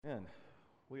And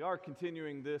we are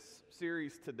continuing this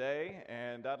series today,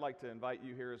 and I'd like to invite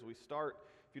you here as we start.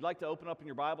 If you'd like to open up in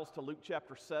your Bibles to Luke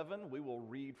chapter 7, we will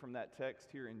read from that text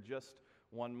here in just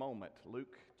one moment.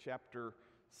 Luke chapter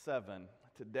 7.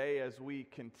 Today, as we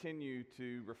continue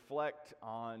to reflect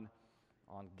on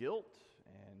guilt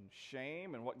and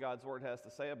shame and what God's Word has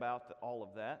to say about all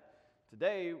of that,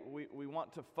 today we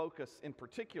want to focus in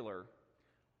particular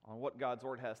on what God's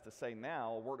Word has to say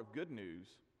now, a word of good news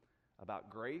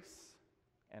about grace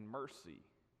and mercy,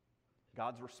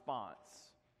 God's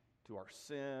response to our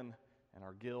sin and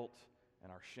our guilt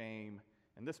and our shame.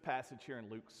 And this passage here in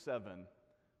Luke 7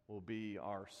 will be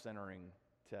our centering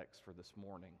text for this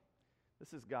morning.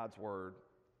 This is God's Word,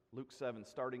 Luke 7,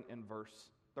 starting in verse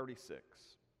 36.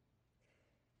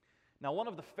 Now, one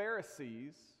of the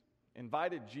Pharisees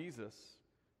invited Jesus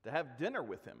to have dinner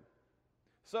with him.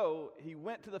 So he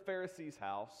went to the Pharisee's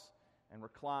house and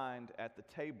reclined at the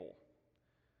table.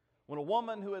 When a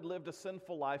woman who had lived a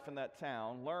sinful life in that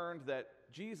town learned that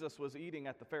Jesus was eating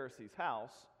at the Pharisee's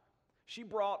house, she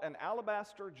brought an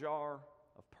alabaster jar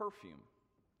of perfume.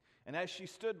 And as she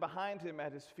stood behind him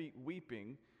at his feet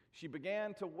weeping, she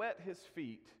began to wet his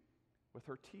feet with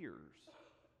her tears.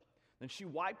 Then she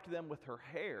wiped them with her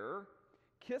hair,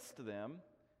 kissed them,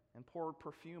 and poured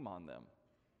perfume on them.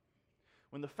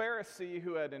 When the Pharisee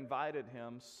who had invited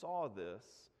him saw this,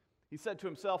 he said to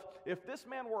himself, "If this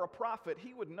man were a prophet,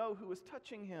 he would know who is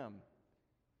touching him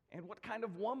and what kind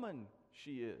of woman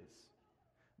she is,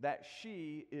 that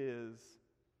she is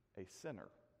a sinner."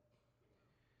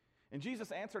 And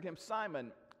Jesus answered him,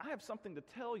 "Simon, I have something to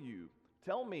tell you."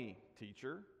 "Tell me,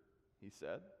 teacher," he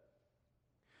said.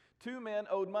 Two men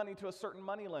owed money to a certain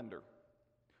moneylender.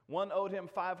 One owed him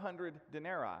 500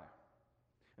 denarii,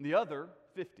 and the other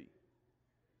 50.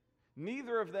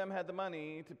 Neither of them had the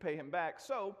money to pay him back,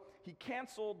 so he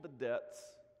canceled the debts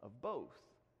of both.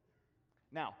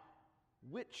 Now,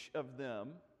 which of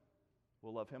them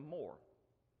will love him more?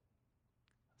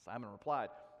 Simon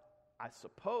replied, "I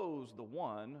suppose the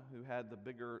one who had the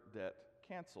bigger debt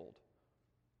canceled."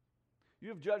 "You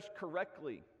have judged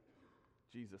correctly,"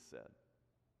 Jesus said.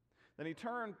 Then he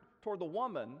turned toward the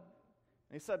woman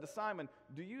and he said to Simon,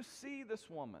 "Do you see this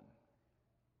woman?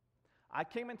 I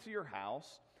came into your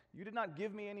house. You did not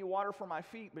give me any water for my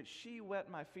feet, but she wet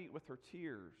my feet with her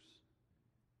tears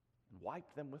and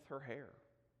wiped them with her hair.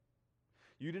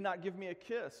 You did not give me a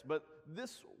kiss, but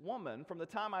this woman, from the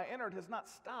time I entered, has not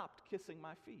stopped kissing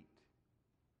my feet.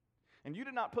 And you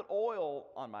did not put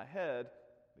oil on my head,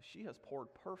 but she has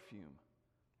poured perfume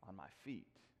on my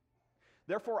feet.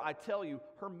 Therefore, I tell you,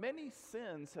 her many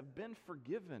sins have been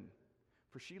forgiven,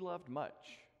 for she loved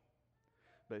much.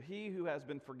 But he who has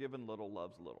been forgiven little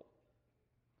loves little."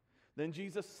 Then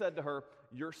Jesus said to her,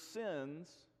 "Your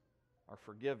sins are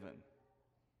forgiven."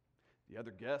 The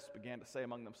other guests began to say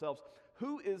among themselves,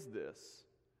 "Who is this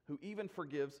who even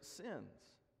forgives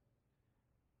sins?"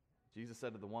 Jesus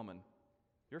said to the woman,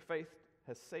 "Your faith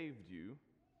has saved you.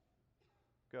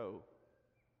 Go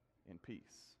in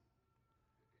peace."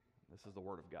 This is the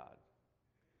word of God.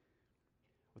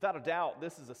 Without a doubt,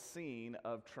 this is a scene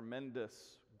of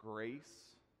tremendous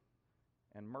grace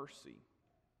and mercy.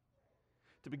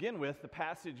 To begin with, the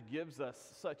passage gives us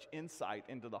such insight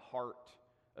into the heart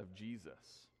of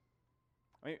Jesus.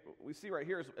 I mean, we see right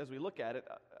here as we look at it,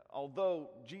 although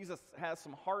Jesus has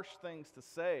some harsh things to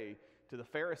say to the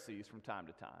Pharisees from time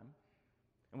to time,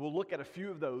 and we'll look at a few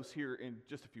of those here in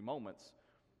just a few moments,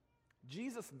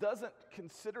 Jesus doesn't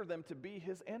consider them to be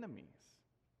his enemies.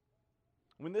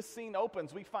 When this scene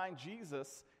opens, we find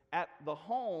Jesus at the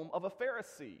home of a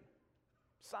Pharisee,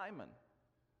 Simon.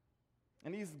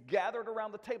 And he's gathered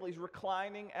around the table. He's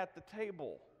reclining at the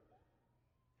table.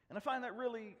 And I find that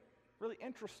really, really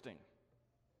interesting.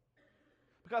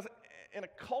 Because in a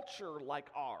culture like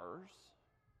ours,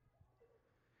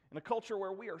 in a culture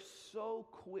where we are so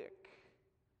quick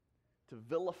to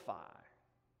vilify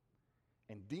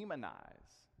and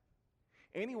demonize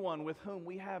anyone with whom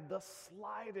we have the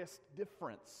slightest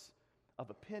difference of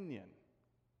opinion,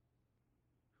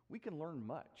 we can learn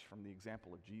much from the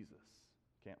example of Jesus,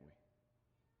 can't we?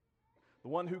 The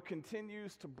one who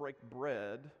continues to break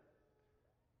bread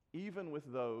even with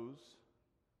those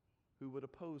who would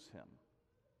oppose him.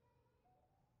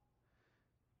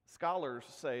 Scholars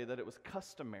say that it was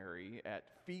customary at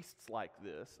feasts like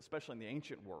this, especially in the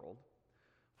ancient world,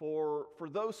 for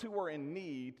those who were in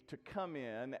need to come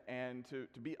in and to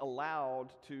be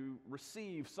allowed to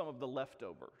receive some of the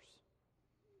leftovers.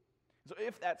 So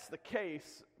if that's the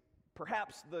case,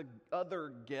 perhaps the other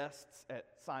guests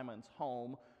at Simon's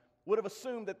home would have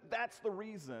assumed that that's the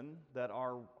reason that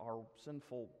our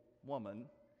sinful woman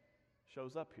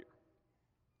shows up here.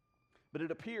 But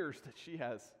it appears that she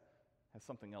has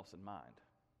something else in mind.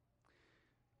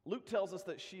 Luke tells us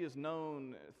that she is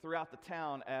known throughout the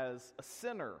town as a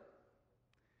sinner.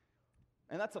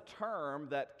 And that's a term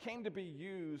that came to be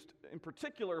used in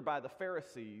particular by the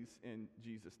Pharisees in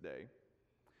Jesus' day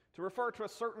to refer to a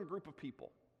certain group of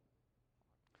people,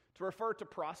 to refer to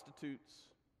prostitutes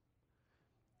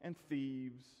and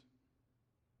thieves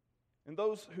and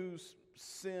those whose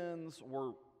sins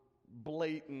were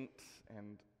blatant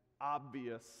and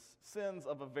obvious, sins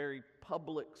of a very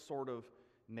public sort of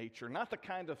nature, not the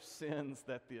kind of sins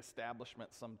that the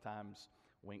establishment sometimes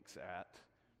winks at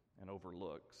and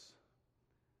overlooks,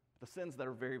 the sins that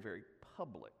are very, very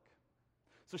public.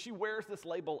 So she wears this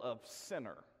label of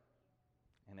sinner,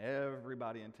 and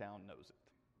everybody in town knows it.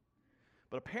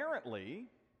 But apparently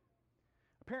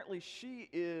she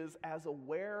is as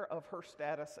aware of her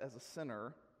status as a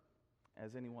sinner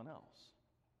as anyone else.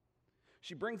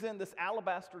 She brings in this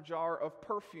alabaster jar of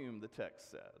perfume, the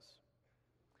text says.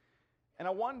 And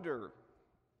I wonder,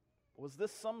 was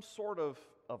this some sort of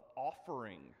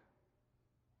offering?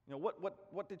 You know,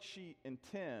 what did she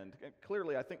intend? And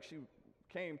clearly, I think she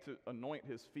came to anoint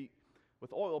his feet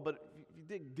with oil, but if you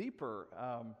dig deeper,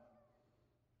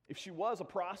 if she was a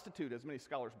prostitute, as many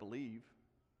scholars believe,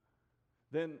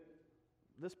 then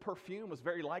this perfume was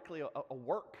very likely a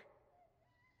work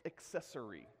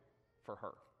accessory for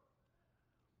her.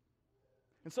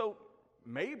 And so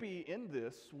maybe in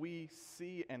this we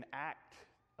see an act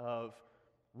of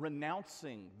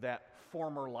renouncing that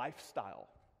former lifestyle.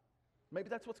 Maybe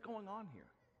that's what's going on here.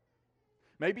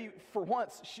 Maybe for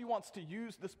once she wants to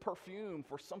use this perfume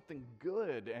for something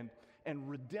good and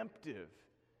redemptive.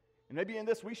 And maybe in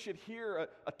this we should hear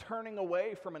a turning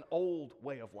away from an old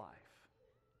way of life.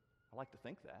 I like to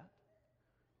think that.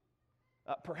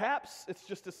 Perhaps it's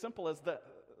just as simple as the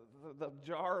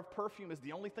jar of perfume is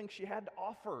the only thing she had to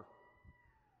offer.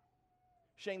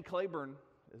 Shane Claiborne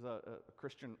is a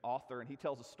Christian author, and he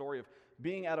tells a story of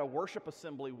being at a worship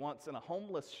assembly once in a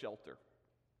homeless shelter.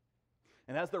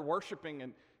 And as they're worshiping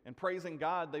and praising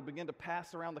God, they begin to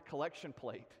pass around the collection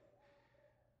plate.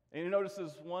 And he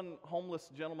notices one homeless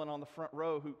gentleman on the front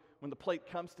row who, when the plate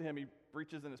comes to him, he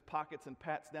reaches in his pockets and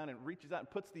pats down and reaches out and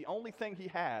puts the only thing he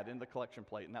had in the collection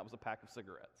plate, and that was a pack of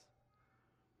cigarettes.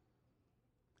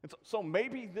 And so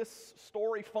maybe this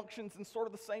story functions in sort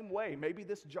of the same way. Maybe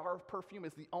this jar of perfume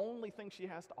is the only thing she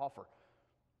has to offer.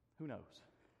 Who knows?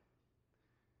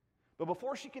 But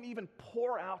before she can even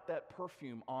pour out that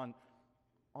perfume on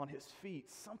his feet,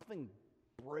 something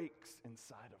breaks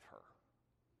inside of her.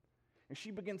 And she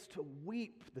begins to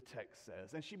weep, the text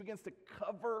says, and she begins to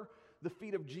cover the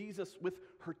feet of Jesus with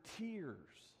her tears.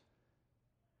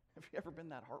 Have you ever been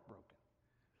that heartbroken?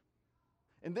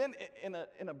 And then in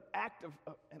an act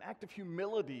of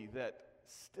humility that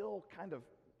still kind of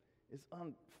is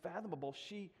unfathomable,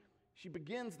 she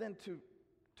begins then to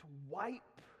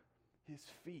wipe his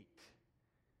feet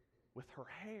with her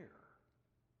hair.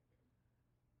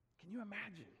 Can you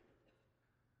imagine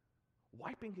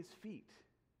wiping his feet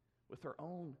with her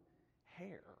own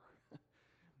hair?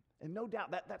 And no doubt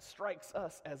that strikes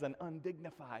us as an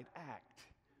undignified act.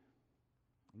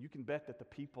 And you can bet that the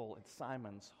people in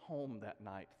Simon's home that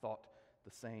night thought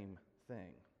the same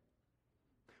thing.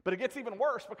 But it gets even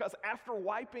worse, because after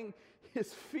wiping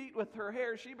his feet with her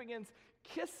hair, she begins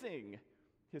kissing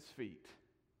his feet.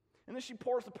 And then she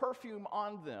pours the perfume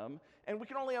on them, and we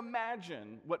can only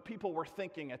imagine what people were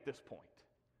thinking at this point.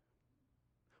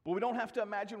 But we don't have to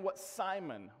imagine what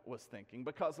Simon was thinking,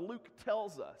 because Luke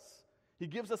tells us, he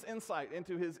gives us insight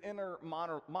into his inner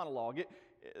monologue.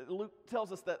 Luke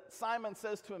tells us that Simon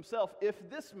says to himself, if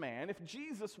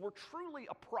Jesus were truly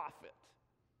a prophet,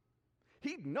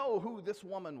 he'd know who this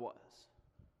woman was.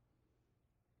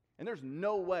 And there's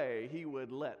no way he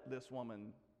would let this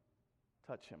woman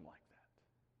touch him like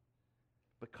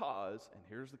that. Because, and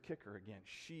here's the kicker again,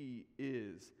 she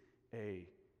is a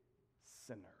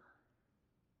sinner.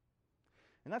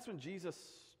 And that's when Jesus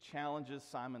challenges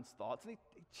Simon's thoughts, and he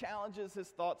challenges his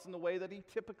thoughts in the way that he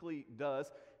typically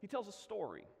does. He tells a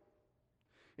story.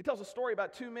 He tells a story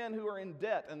about two men who are in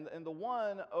debt, and the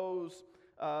one owes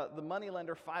the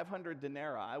moneylender 500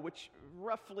 denarii, which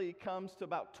roughly comes to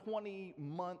about 20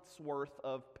 months' worth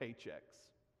of paychecks.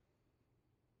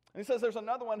 And he says there's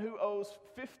another one who owes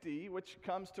 50, which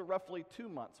comes to roughly 2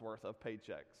 months' worth of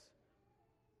paychecks.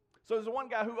 So there's one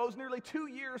guy who owes nearly 2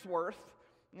 years' worth,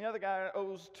 and the other guy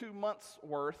owes 2 months'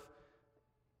 worth,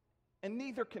 and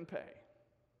neither can pay.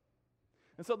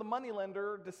 And so the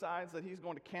moneylender decides that he's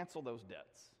going to cancel those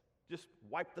debts, just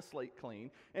wipe the slate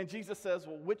clean. And Jesus says,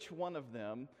 well, which one of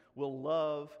them will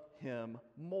love him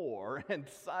more? And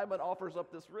Simon offers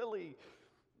up this really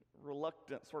reluctant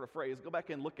reluctant sort of phrase. Go back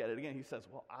and look at it again. He says,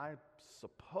 well, I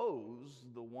suppose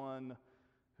the one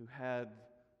who had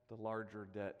the larger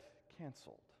debt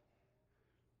canceled.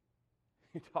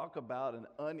 You talk about an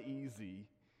uneasy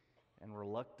and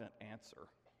reluctant answer.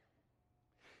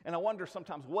 And I wonder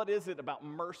sometimes, what is it about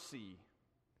mercy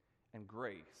and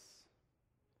grace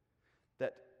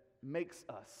that makes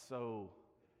us so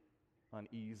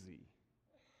uneasy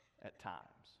at times?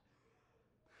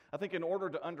 I think in order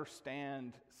to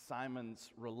understand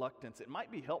Simon's reluctance, it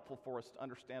might be helpful for us to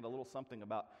understand a little something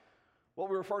about what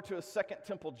we refer to as Second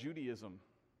Temple Judaism.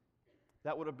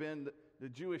 That would have been the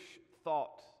Jewish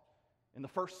thought in the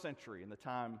first century, in the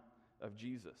time of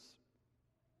Jesus.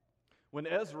 When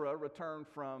Ezra returned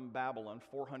from Babylon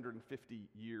 450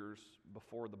 years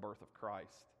before the birth of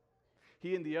Christ,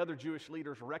 he and the other Jewish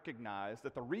leaders recognized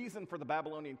that the reason for the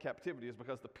Babylonian captivity is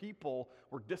because the people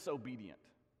were disobedient.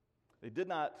 They did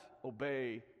not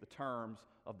obey the terms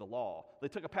of the law. They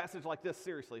took a passage like this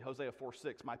seriously, Hosea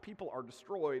 4:6. My people are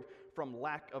destroyed from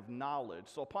lack of knowledge.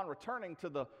 So upon returning to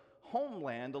the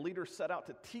homeland, the leaders set out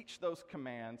to teach those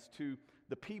commands to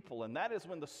the people. And that is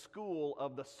when the school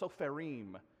of the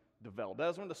Sopherim developed. That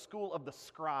is when the school of the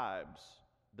scribes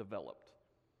developed.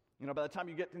 You know, by the time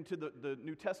you get into the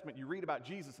New Testament, you read about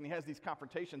Jesus, and he has these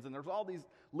confrontations, and there's all these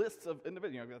lists of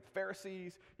individuals. You know, you have the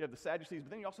Pharisees, you have the Sadducees,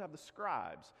 but then you also have the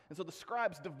scribes. And so the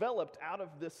scribes developed out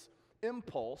of this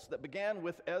impulse that began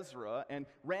with Ezra and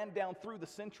ran down through the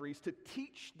centuries to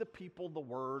teach the people the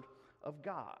Word of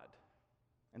God.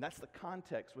 And that's the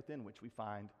context within which we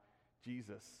find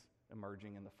Jesus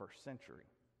emerging in the first century.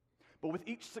 But with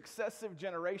each successive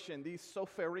generation, these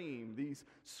Sopherim, these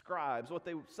scribes, what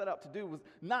they set out to do was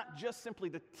not just simply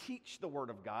to teach the Word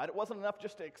of God. It wasn't enough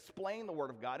just to explain the Word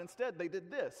of God. Instead, they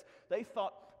did this. They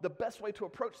thought the best way to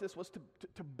approach this was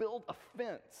to build a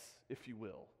fence, if you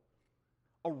will,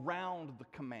 around the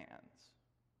commands,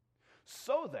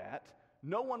 so that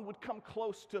no one would come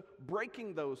close to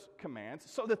breaking those commands,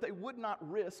 so that they would not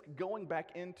risk going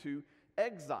back into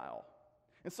exile.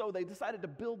 And so they decided to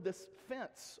build this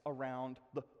fence around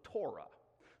the Torah.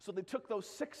 So they took those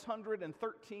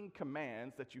 613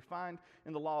 commands that you find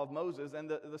in the law of Moses, and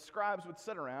the scribes would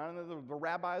sit around, and the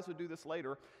rabbis would do this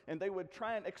later, and they would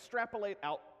try and extrapolate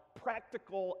out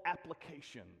practical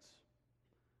applications.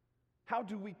 How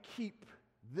do we keep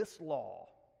this law?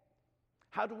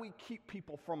 How do we keep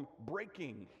people from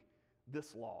breaking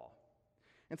this law?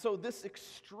 And so this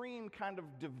extreme kind of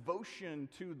devotion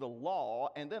to the law,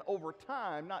 and then over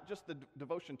time, not just the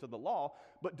devotion to the law,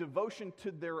 but devotion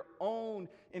to their own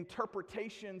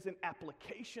interpretations and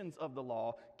applications of the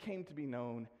law, came to be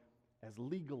known as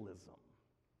legalism.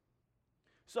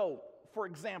 So, for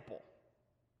example,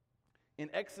 in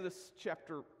Exodus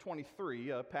chapter 23,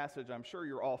 a passage I'm sure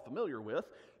you're all familiar with,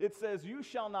 it says, "You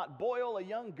shall not boil a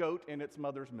young goat in its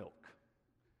mother's milk."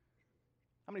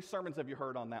 How many sermons have you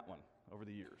heard on that one over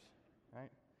the years,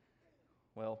 right?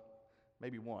 Well,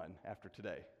 maybe one after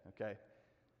today, okay?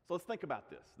 So let's think about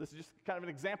this. This is just kind of an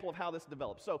example of how this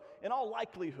develops. So in all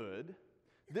likelihood,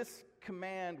 this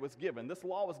command was given, this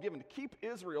law was given to keep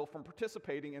Israel from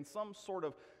participating in some sort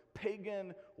of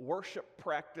pagan worship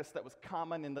practice that was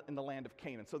common in the land of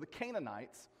Canaan. So the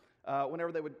Canaanites,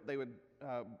 whenever they would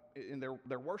in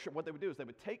their worship, what they would do is they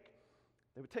would take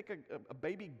a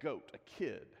baby goat, a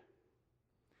kid.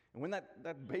 And when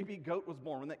that baby goat was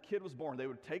born, when that kid was born, they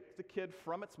would take the kid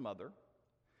from its mother.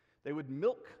 They would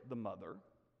milk the mother.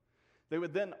 They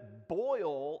would then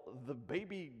boil the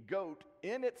baby goat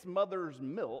in its mother's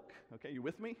milk. Okay, you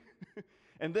with me?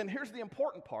 And then here's the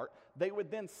important part. They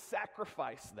would then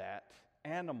sacrifice that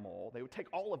animal. They would take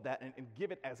all of that and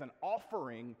give it as an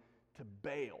offering to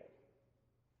Baal.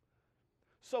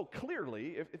 So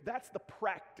clearly, if that's the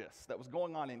practice that was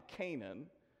going on in Canaan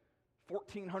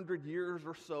 1,400 years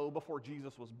or so before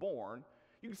Jesus was born,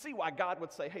 you can see why God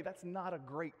would say, hey, that's not a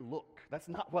great look. That's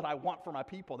not what I want for my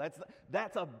people.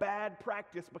 That's a bad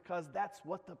practice because that's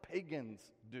what the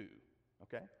pagans do,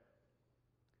 okay?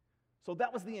 So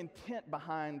that was the intent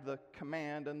behind the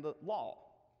command and the law.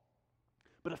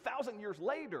 But 1,000 years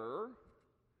later,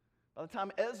 by the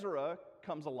time Ezra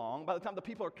comes along, by the time the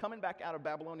people are coming back out of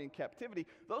Babylonian captivity,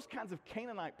 those kinds of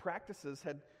Canaanite practices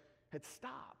had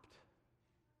stopped.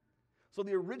 So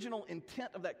the original intent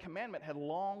of that commandment had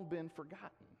long been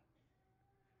forgotten.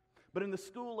 But in the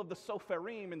school of the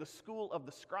Sopherim, in the school of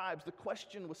the scribes, the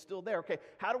question was still there. Okay,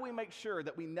 how do we make sure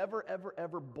that we never, ever,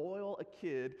 ever boil a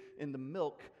kid in the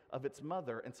milk of its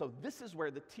mother? And so this is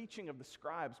where the teaching of the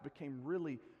scribes became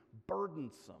really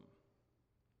burdensome.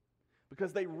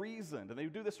 Because they reasoned, and they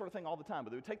would do this sort of thing all the time,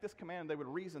 but they would take this command and they would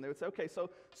reason. They would say, okay, so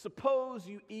suppose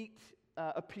you eat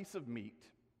a piece of meat,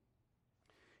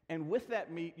 And with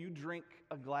that meat, you drink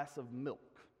a glass of milk,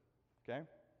 okay?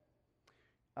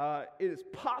 It is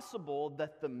possible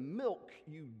that the milk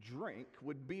you drink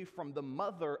would be from the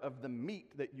mother of the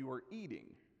meat that you are eating.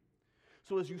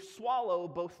 So as you swallow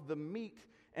both the meat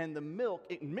and the milk,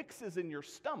 it mixes in your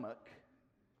stomach.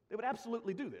 They would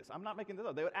absolutely do this. I'm not making this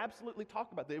up. They would absolutely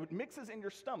talk about it. It mixes in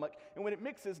your stomach, and when it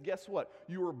mixes, guess what?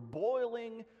 You are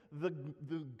boiling the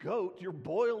goat, you're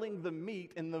boiling the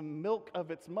meat in the milk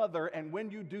of its mother, and when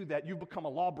you do that, you become a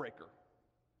lawbreaker.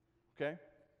 Okay?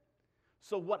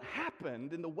 So what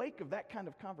happened in the wake of that kind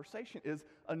of conversation is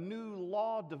a new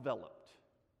law developed.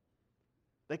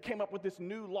 They came up with this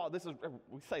new law. This is,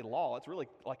 we say law, it's really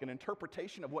like an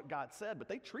interpretation of what God said, but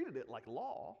they treated it like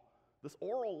law. This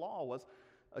oral law was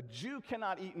a Jew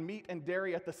cannot eat meat and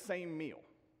dairy at the same meal.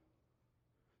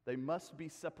 They must be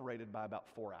separated by about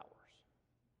 4 hours.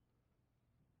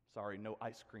 Sorry, no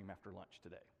ice cream after lunch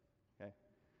today. Okay?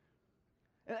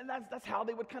 And that's how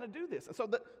they would kind of do this. And so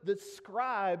the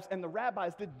scribes and the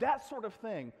rabbis did that sort of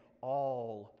thing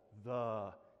all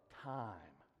the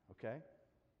time. Okay?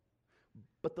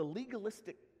 But the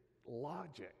legalistic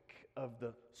logic of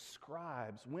the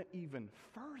scribes went even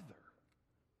further.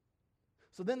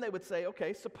 So then they would say,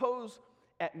 okay, suppose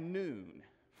at noon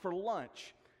for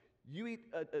lunch, you eat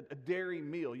a dairy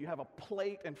meal. You have a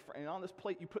plate, and on this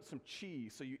plate you put some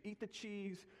cheese. So you eat the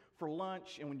cheese for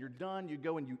lunch, and when you're done, you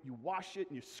go and you wash it,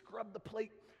 and you scrub the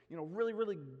plate, really,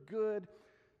 really good.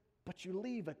 But you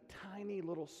leave a tiny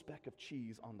little speck of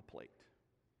cheese on the plate.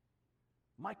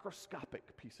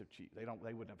 Microscopic piece of cheese. They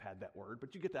wouldn't have had that word,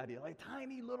 but you get the idea. Like a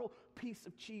tiny little piece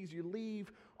of cheese you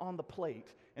leave on the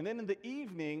plate. And then in the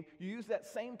evening, you use that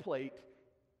same plate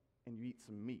and you eat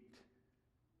some meat.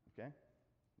 Okay?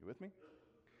 You with me?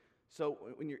 So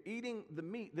when you're eating the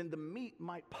meat, then the meat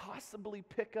might possibly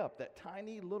pick up that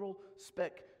tiny little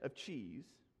speck of cheese.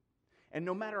 And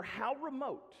no matter how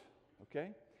remote,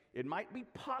 okay, it might be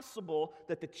possible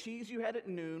that the cheese you had at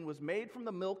noon was made from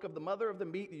the milk of the mother of the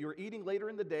meat that you were eating later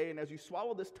in the day, and as you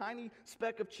swallow this tiny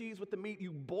speck of cheese with the meat,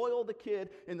 you boil the kid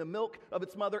in the milk of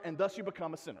its mother, and thus you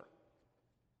become a sinner.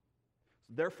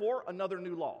 Therefore, another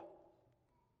new law.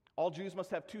 All Jews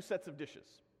must have 2 sets of dishes.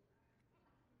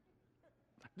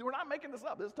 We're not making this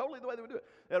up. This is totally the way they would do it.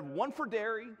 They had one for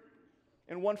dairy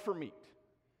and one for meat.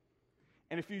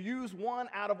 And if you use one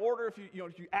out of order, if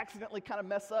you accidentally kind of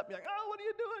mess up, you're like, oh, what are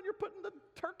you doing? You're putting the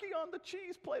turkey on the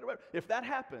cheese plate or whatever. If that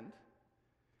happened,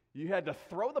 you had to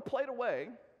throw the plate away,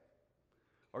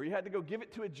 or you had to go give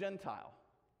it to a Gentile.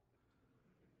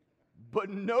 But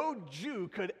no Jew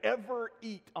could ever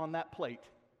eat on that plate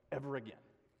ever again.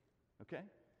 Okay?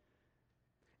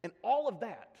 And all of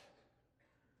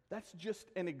that's just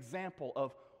an example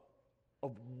of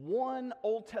one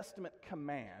Old Testament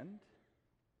command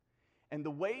and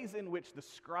the ways in which the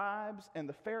scribes and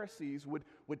the Pharisees would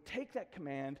take that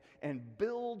command and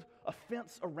build a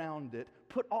fence around it,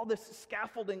 put all this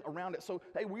scaffolding around it. So,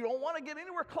 hey, we don't want to get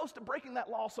anywhere close to breaking that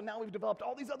law, so now we've developed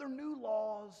all these other new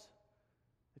laws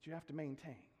that you have to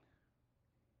maintain.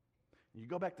 You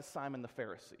go back to Simon the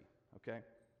Pharisee, okay?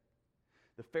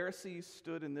 The Pharisees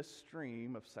stood in this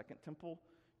stream of Second Temple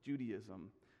Judaism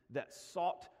that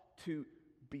sought to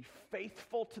be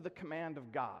faithful to the command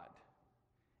of God.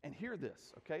 And hear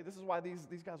this, okay? This is why these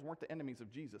guys weren't the enemies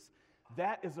of Jesus.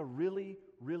 That is a really,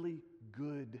 really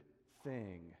good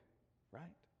thing, right?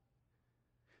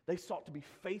 They sought to be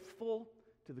faithful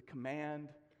to the command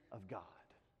of God.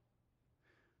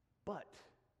 But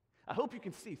I hope you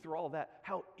can see through all that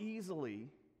how easily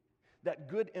that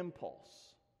good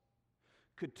impulse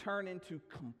could turn into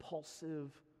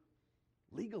compulsive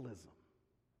legalism,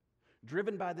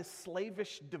 driven by this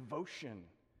slavish devotion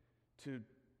to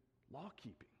law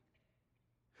keeping.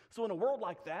 So in a world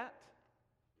like that,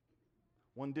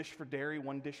 one dish for dairy,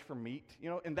 one dish for meat,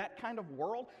 in that kind of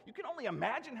world, you can only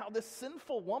imagine how this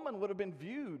sinful woman would have been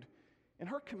viewed in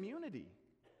her community.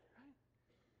 Right?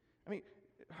 I mean,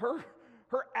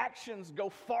 her actions go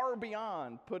far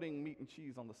beyond putting meat and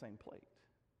cheese on the same plate.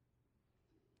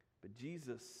 But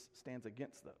Jesus stands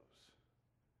against those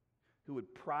who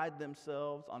would pride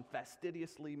themselves on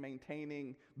fastidiously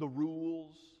maintaining the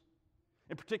rules,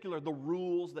 in particular the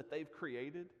rules that they've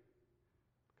created,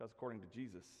 because according to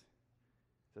Jesus,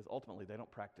 it says ultimately they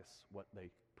don't practice what they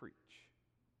preach.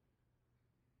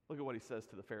 Look at what he says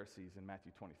to the Pharisees in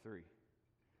Matthew 23.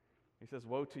 He says,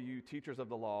 "Woe to you, teachers of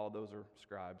the law," those are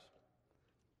scribes,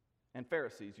 "and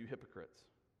Pharisees, you hypocrites.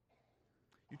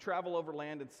 You travel over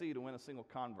land and sea to win a single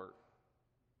convert.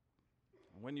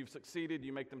 And when you've succeeded,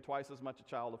 you make them twice as much a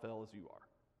child of hell as you are."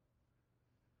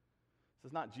 This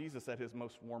is not Jesus at his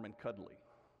most warm and cuddly.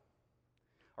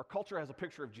 Our culture has a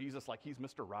picture of Jesus like he's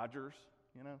Mr. Rogers,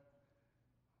 you know?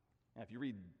 And if you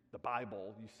read the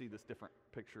Bible, you see this different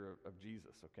picture of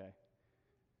Jesus, okay?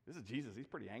 This is Jesus. He's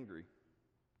pretty angry.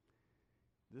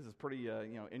 This is pretty,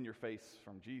 in your face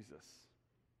from Jesus.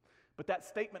 But that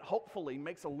statement hopefully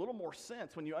makes a little more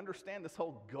sense when you understand this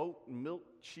whole goat milk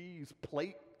cheese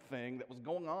plate thing that was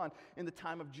going on in the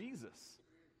time of Jesus.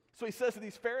 So he says to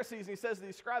these Pharisees, and he says to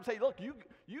these scribes, hey, look, you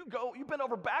bend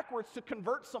over backwards to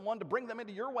convert someone, to bring them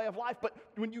into your way of life, but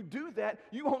when you do that,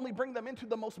 you only bring them into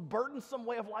the most burdensome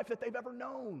way of life that they've ever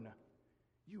known.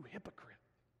 You hypocrite.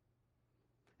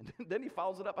 And then he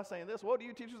follows it up by saying this, woe to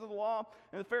you, teachers of the law,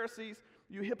 and the Pharisees,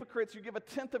 you hypocrites, you give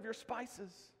 1/10 of your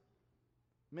spices,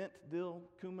 mint, dill,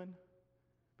 cumin,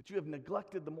 but you have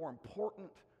neglected the more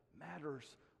important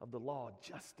matters of the law,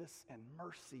 justice and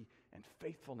mercy and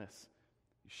faithfulness.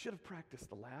 You should have practiced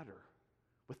the latter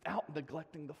without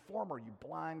neglecting the former, you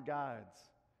blind guides,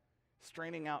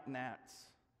 straining out gnats,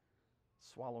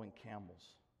 swallowing camels.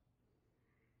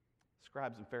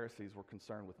 Scribes and Pharisees were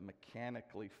concerned with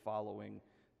mechanically following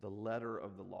the letter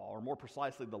of the law, or more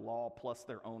precisely, the law plus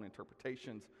their own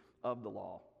interpretations of the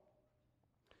law.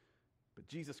 But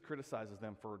Jesus criticizes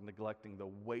them for neglecting the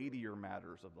weightier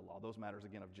matters of the law, those matters,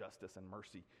 again, of justice and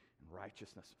mercy and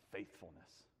righteousness,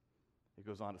 faithfulness. He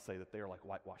goes on to say that they are like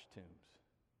whitewashed tombs.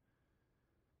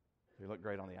 They look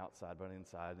great on the outside, but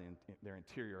inside, in their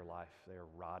interior life, they are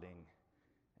rotting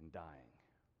and dying.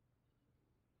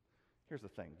 Here's the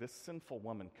thing. This sinful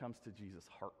woman comes to Jesus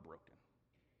heartbroken.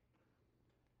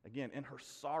 Again, in her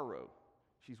sorrow,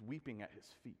 she's weeping at his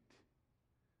feet.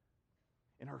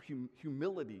 In her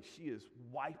humility, she is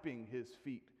wiping his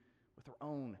feet with her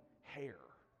own hair.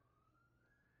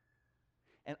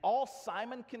 And all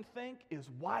Simon can think is,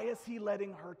 why is he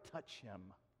letting her touch him?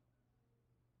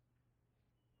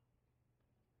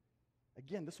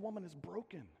 Again, this woman is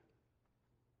broken.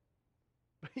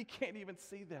 But he can't even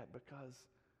see that because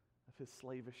of his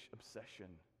slavish obsession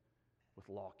with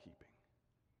law keeping.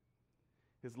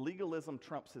 His legalism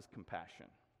trumps his compassion.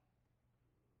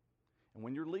 And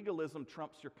when your legalism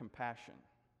trumps your compassion,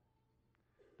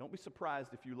 don't be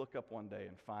surprised if you look up one day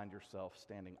and find yourself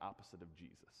standing opposite of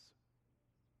Jesus.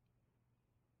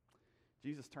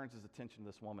 Jesus turns his attention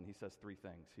to this woman. He says 3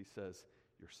 things. He says,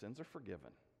 your sins are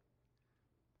forgiven.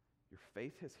 Your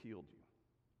faith has healed you.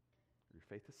 Your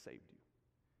faith has saved you.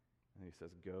 And he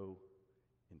says, go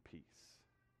in peace.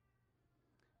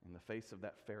 In the face of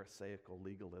that Pharisaical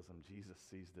legalism, Jesus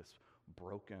sees this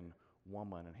broken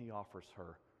woman, and he offers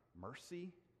her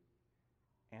mercy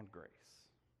and grace.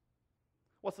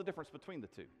 What's the difference between the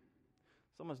two?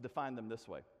 Someone's defined them this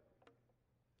way.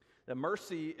 That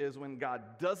mercy is when God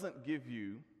doesn't give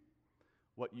you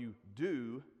what you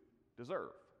do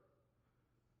deserve.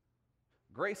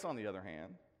 Grace, on the other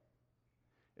hand,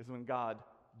 is when God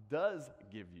does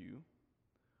give you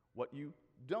what you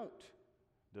don't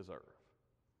deserve.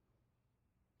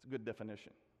 It's a good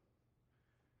definition.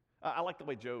 I like the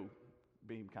way Joe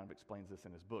Beam kind of explains this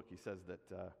in his book. He says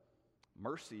that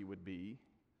mercy would be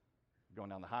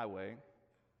going down the highway,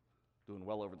 doing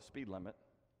well over the speed limit.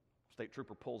 State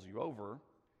trooper pulls you over,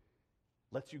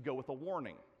 lets you go with a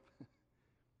warning.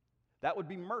 That would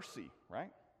be mercy,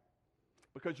 right?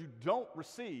 Because you don't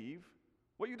receive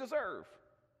what you deserve.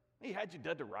 He had you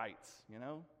dead to rights, you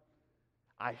know.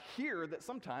 I hear that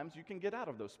sometimes you can get out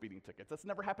of those speeding tickets. That's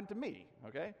never happened to me,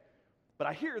 okay? But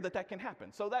I hear that can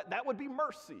happen. So that would be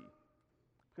mercy,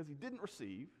 because he didn't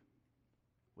receive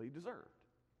what he deserved.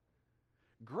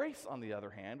 Grace, on the other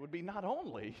hand, would be not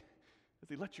only does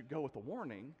he let you go with a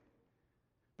warning,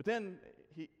 but then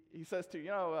he says to you,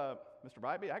 Mr.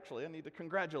 Bybee, actually, I need to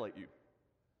congratulate you.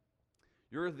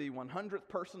 You're the 100th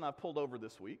person I've pulled over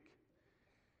this week.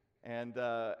 And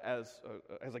as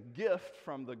a gift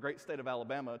from the great state of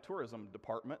Alabama tourism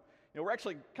department, we're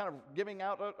actually kind of giving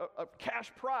out a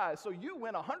cash prize. So you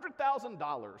win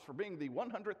 $100,000 for being the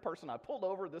 100th person I pulled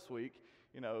over this week.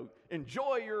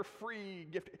 Enjoy your free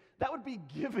gift. That would be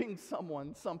giving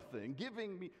someone something,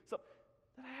 giving me something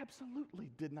that I absolutely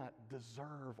did not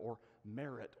deserve or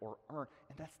merit or earn.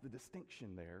 And that's the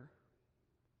distinction there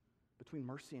between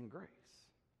mercy and grace.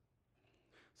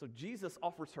 So Jesus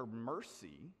offers her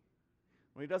mercy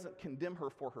when he doesn't condemn her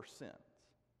for her sins.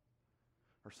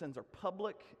 Her sins are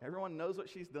public. Everyone knows what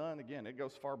she's done. Again, it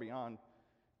goes far beyond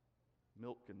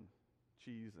milk and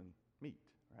cheese and meat,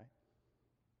 right?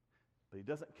 But he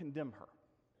doesn't condemn her.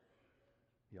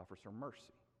 He offers her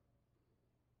mercy.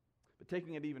 But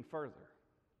taking it even further,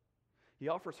 he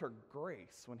offers her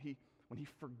grace when he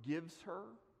forgives her.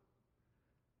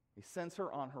 He sends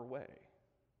her on her way.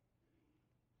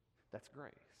 That's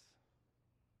grace.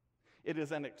 It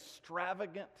is an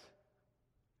extravagant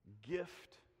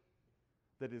gift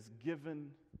that is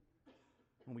given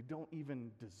when we don't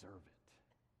even deserve it.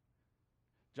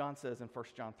 John says in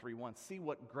 1 John 3:1, "See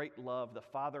what great love the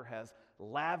Father has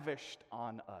lavished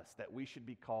on us, that we should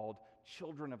be called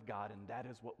children of God, and that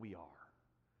is what we are."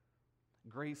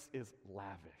 Grace is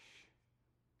lavish.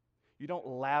 You don't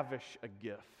lavish a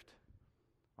gift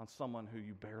on someone who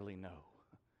you barely know.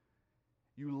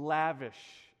 You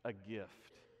lavish a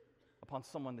gift upon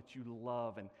someone that you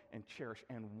love and cherish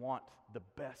and want the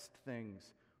best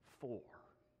things for.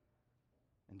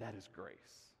 And that is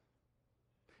grace.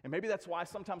 And maybe that's why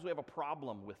sometimes we have a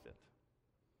problem with it,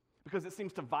 because it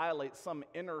seems to violate some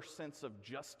inner sense of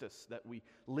justice that we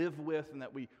live with and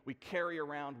that we carry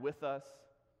around with us.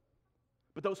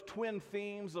 But those twin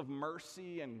themes of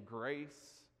mercy and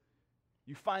grace,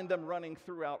 you find them running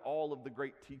throughout all of the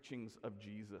great teachings of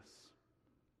Jesus.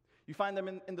 You find them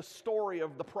in the story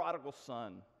of the prodigal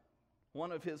son,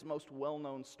 one of his most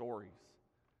well-known stories.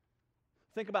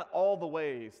 Think about all the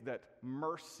ways that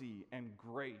mercy and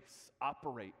grace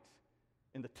operate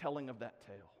in the telling of that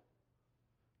tale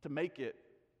to make it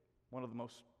one of the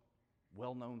most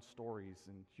well-known stories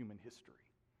in human history.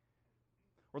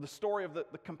 Or the story of the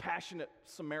compassionate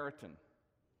Samaritan,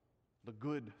 the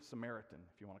good Samaritan,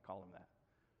 if you want to call him that.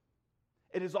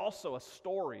 It is also a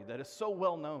story that is so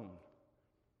well known,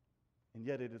 and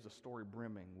yet it is a story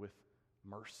brimming with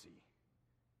mercy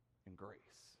and grace.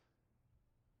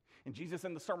 And Jesus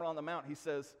in the Sermon on the Mount, he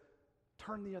says,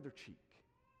 turn the other cheek.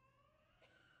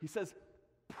 He says,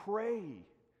 pray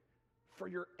for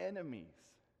your enemies,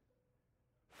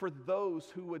 for those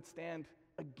who would stand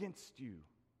against you.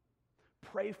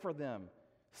 Pray for them.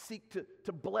 Seek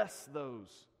to bless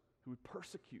those who would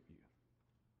persecute you.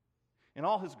 In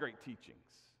all his great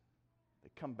teachings,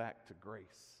 they come back to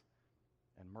grace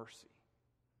and mercy.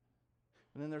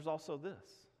 And then there's also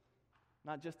this,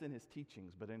 not just in his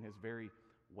teachings, but in his very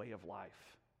way of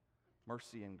life.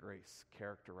 Mercy and grace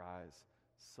characterize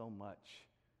so much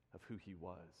of who he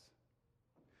was.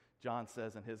 John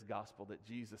says in his gospel that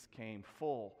Jesus came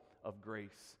full of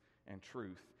grace and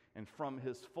truth, and from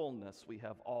his fullness we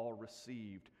have all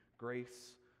received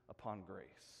grace upon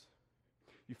grace.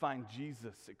 You find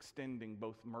Jesus extending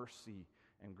both mercy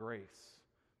and grace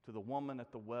to the woman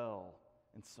at the well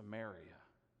in Samaria,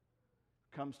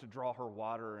 who comes to draw her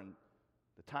water in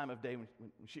the time of day when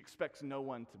she expects no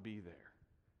one to be there,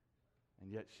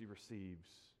 and yet she receives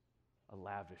a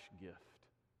lavish gift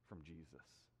from Jesus.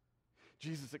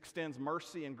 Jesus extends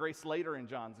mercy and grace later in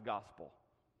John's gospel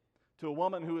to a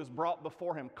woman who is brought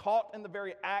before him, caught in the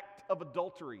very act of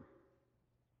adultery.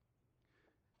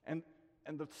 And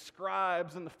the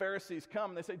scribes and the Pharisees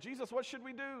come and they say, Jesus, what should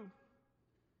we do?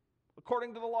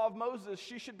 According to the law of Moses,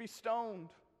 she should be stoned.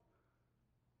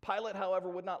 Pilate, however,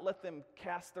 would not let them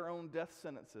cast their own death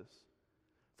sentences.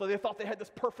 So they thought they had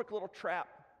this perfect little trap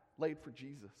laid for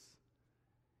Jesus.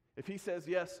 If he says,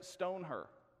 yes, stone her,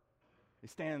 he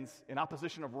stands in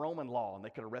opposition of Roman law, and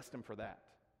they could arrest him for that.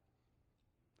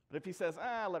 But if he says,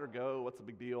 let her go, what's the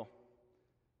big deal?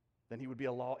 Then he would be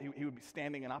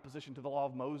standing in opposition to the law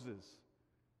of Moses.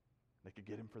 They could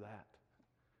get him for that.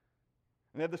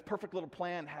 And they have this perfect little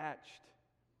plan hatched.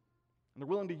 And they're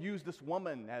willing to use this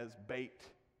woman as bait.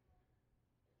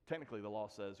 Technically, the law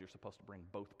says you're supposed to bring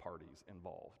both parties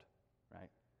involved, right?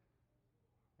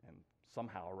 And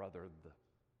somehow or other,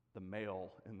 the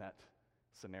male in that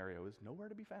scenario is nowhere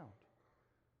to be found.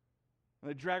 And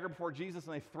they drag her before Jesus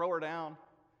and they throw her down.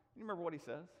 You remember what he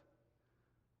says?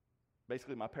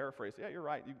 Basically, my paraphrase, yeah, you're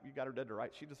right. You got her dead to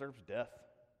rights. She deserves death.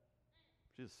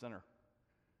 She's a sinner.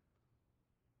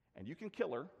 And you can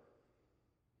kill her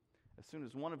as soon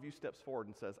as one of you steps forward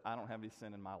and says, I don't have any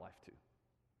sin in my life too.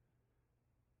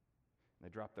 And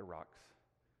they drop their rocks.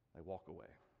 They walk away.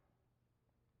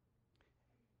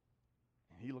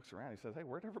 And he looks around. He says, hey,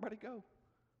 where'd everybody go?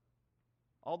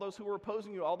 All those who were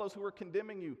opposing you, all those who were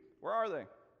condemning you, where are they?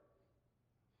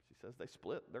 She says, they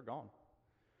split. They're gone.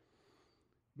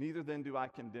 Neither then do I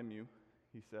condemn you,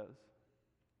 he says.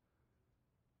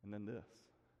 And then this,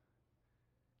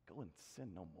 go and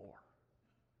sin no more.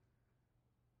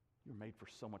 You're made for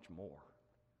so much more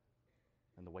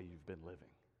than the way you've been living.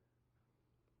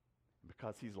 And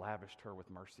because he's lavished her with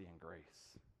mercy and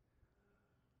grace,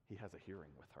 he has a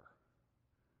hearing with her.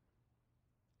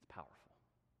 It's powerful.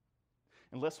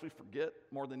 Unless we forget,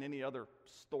 more than any other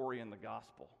story in the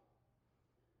gospel,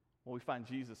 what we find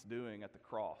Jesus doing at the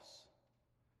cross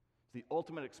is the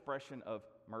ultimate expression of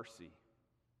mercy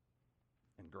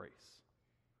and grace.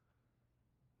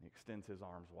 He extends his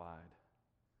arms wide.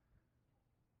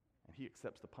 And he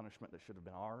accepts the punishment that should have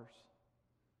been ours.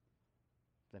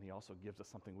 Then he also gives us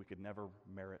something we could never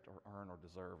merit or earn or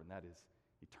deserve, and that is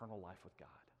eternal life with God.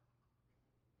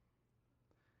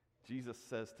 Jesus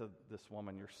says to this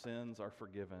woman, your sins are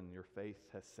forgiven, your faith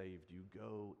has saved you.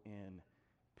 Go in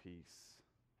peace.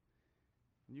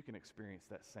 And you can experience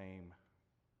that same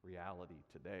reality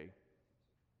today.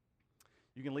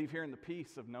 You can leave here in the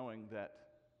peace of knowing that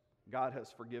God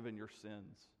has forgiven your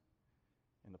sins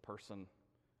in the person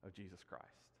of Jesus Christ.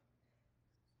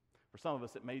 For some of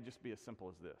us, it may just be as simple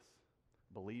as this: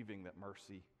 believing that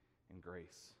mercy and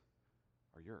grace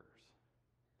are yours.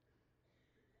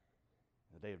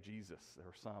 In the day of Jesus, there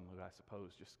were some who I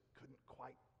suppose just couldn't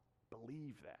quite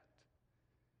believe that.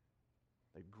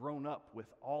 They'd grown up with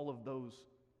all of those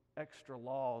extra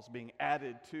laws being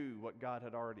added to what God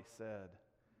had already said,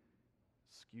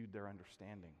 skewed their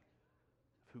understanding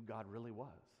of who God really was.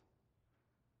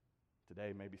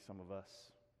 Today, maybe some of us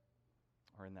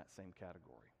are in that same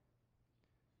category.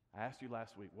 I asked you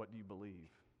last week, what do you believe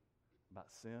about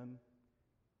sin?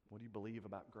 What do you believe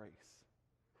about grace?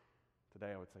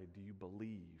 Today I would say, do you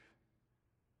believe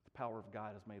the power of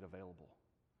God is made available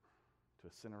to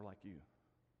a sinner like you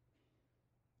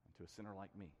and to a sinner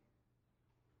like me?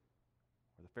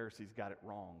 Where the Pharisees got it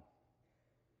wrong.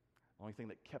 The only thing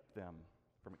that kept them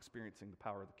from experiencing the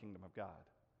power of the kingdom of God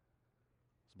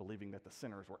was believing that the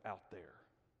sinners were out there,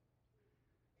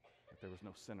 that there was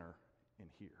no sinner in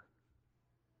here.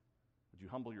 Would you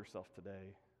humble yourself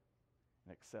today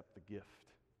and accept the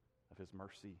gift of His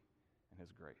mercy and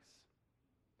His grace?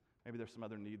 Maybe there's some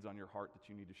other needs on your heart that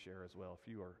you need to share as well.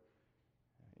 If you are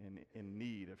in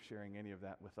need of sharing any of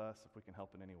that with us, if we can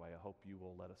help in any way, I hope you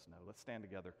will let us know. Let's stand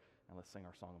together and let's sing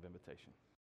our song of invitation.